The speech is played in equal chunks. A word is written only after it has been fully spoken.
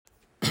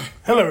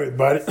Hello,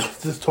 everybody.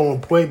 This is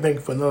Tone Point. Thank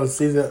you for another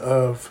season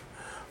of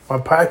my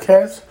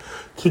podcast.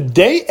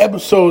 Today's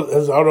episode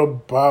is all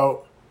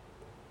about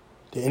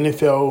the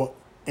NFL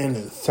and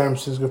the San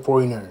Francisco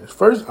 49ers.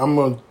 First, I'm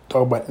going to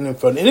talk about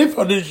NFL. The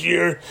NFL this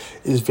year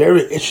is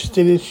very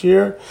interesting this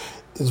year.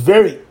 It's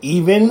very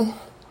even.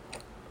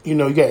 You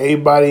know, you got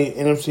everybody,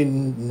 NFC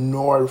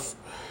North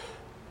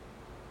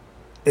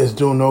is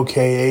doing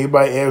okay.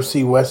 Everybody,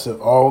 AFC West has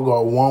all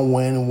got one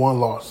win and one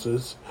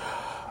losses.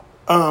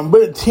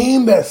 But a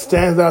team that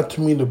stands out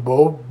to me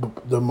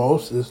the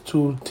most is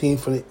two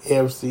teams from the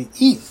AFC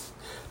East.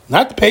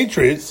 Not the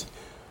Patriots,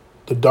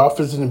 the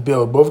Dolphins and the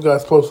Bills. Both got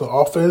explosive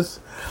offense.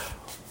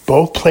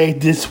 Both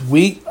played this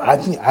week. I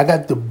think I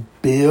got the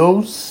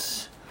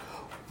Bills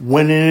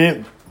winning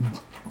it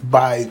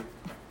by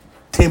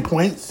 10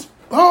 points.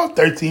 Oh,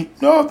 13.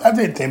 No, I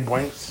think 10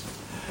 points.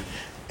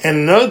 And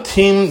another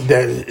team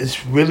that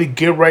is really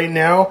good right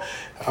now,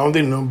 I don't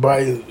think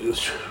nobody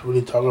is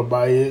really talking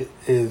about it,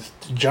 is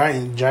the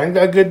Giants. Giants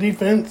got good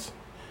defense,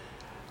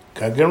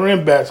 got good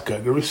running backs,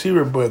 got good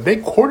receiver, but they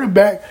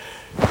quarterback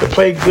to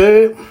play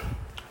good.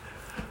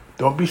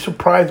 Don't be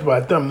surprised by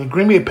them. The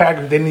Green Bay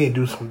Packers, they need to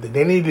do something.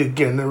 They need to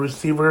get another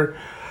receiver.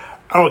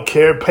 I don't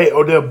care. Pay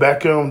Odell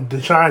Beckham,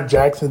 Deshaun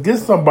Jackson. Get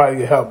somebody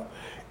to help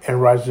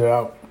and rise it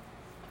out.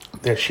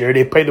 This year,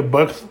 they play the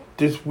Bucs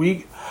this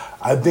week.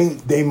 I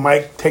think they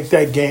might take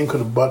that game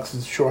because the Bucs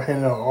is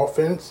shorthanded on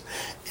offense.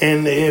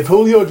 And if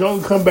Julio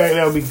Jones come back,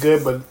 that would be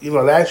good. But you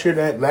know, last week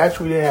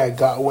they had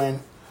Godwin,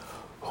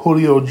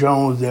 Julio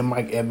Jones, and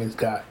Mike Evans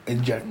got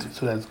injected,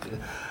 so that's good.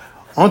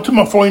 On to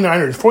my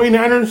 49ers.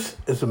 49ers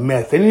is a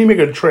mess. They need to make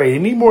a trade. They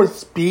need more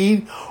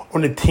speed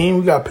on the team.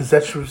 We got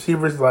possession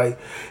receivers like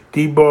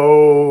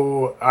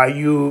Debo,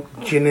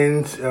 Ayuk,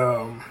 Jennings,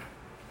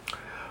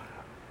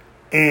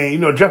 and you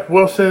know Jeff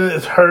Wilson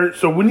is hurt,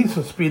 so we need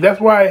some speed. That's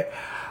why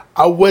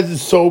I wasn't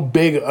so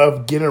big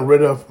of getting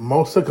rid of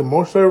Mosa. Because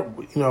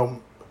Mosa, you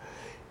know,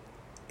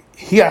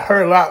 he got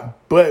hurt a lot,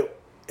 but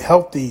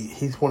healthy,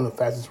 he's one of the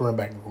fastest running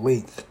back in the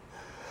league.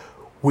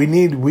 We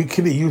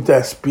could have used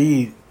that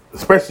speed,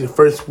 especially the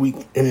first week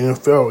in the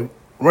NFL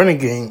running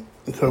game.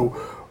 So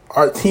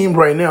our team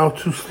right now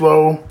too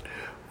slow.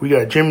 We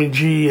got Jimmy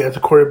G as a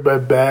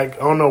quarterback back. I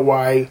don't know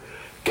why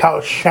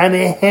Kyle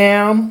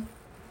Shanahan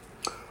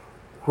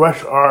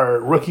rushed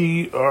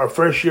our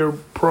first year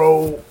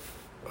pro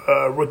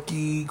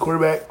rookie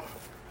quarterback.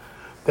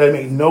 That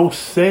make no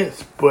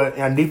sense, but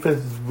our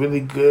defense is really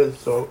good.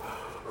 So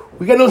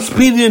we got no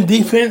speed in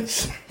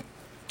defense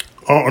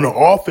on the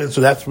offense,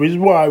 so that's the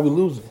reason why we're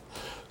losing.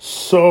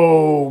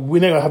 So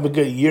we're not gonna have a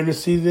good year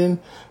this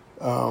season.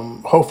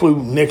 Hopefully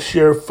next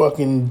year,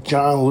 fucking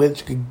John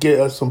Lynch could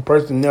get us some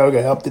personnel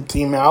to help the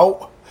team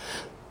out.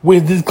 We're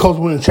this close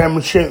to winning the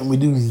championship, and we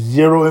do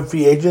zero in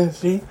free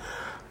agency.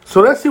 So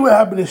let's see what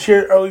happened this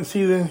year, early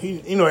season.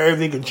 You know,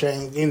 everything can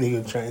change.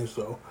 Anything can change.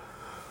 So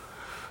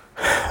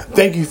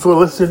thank you for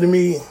listening to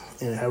me,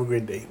 and have a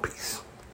great day. Peace.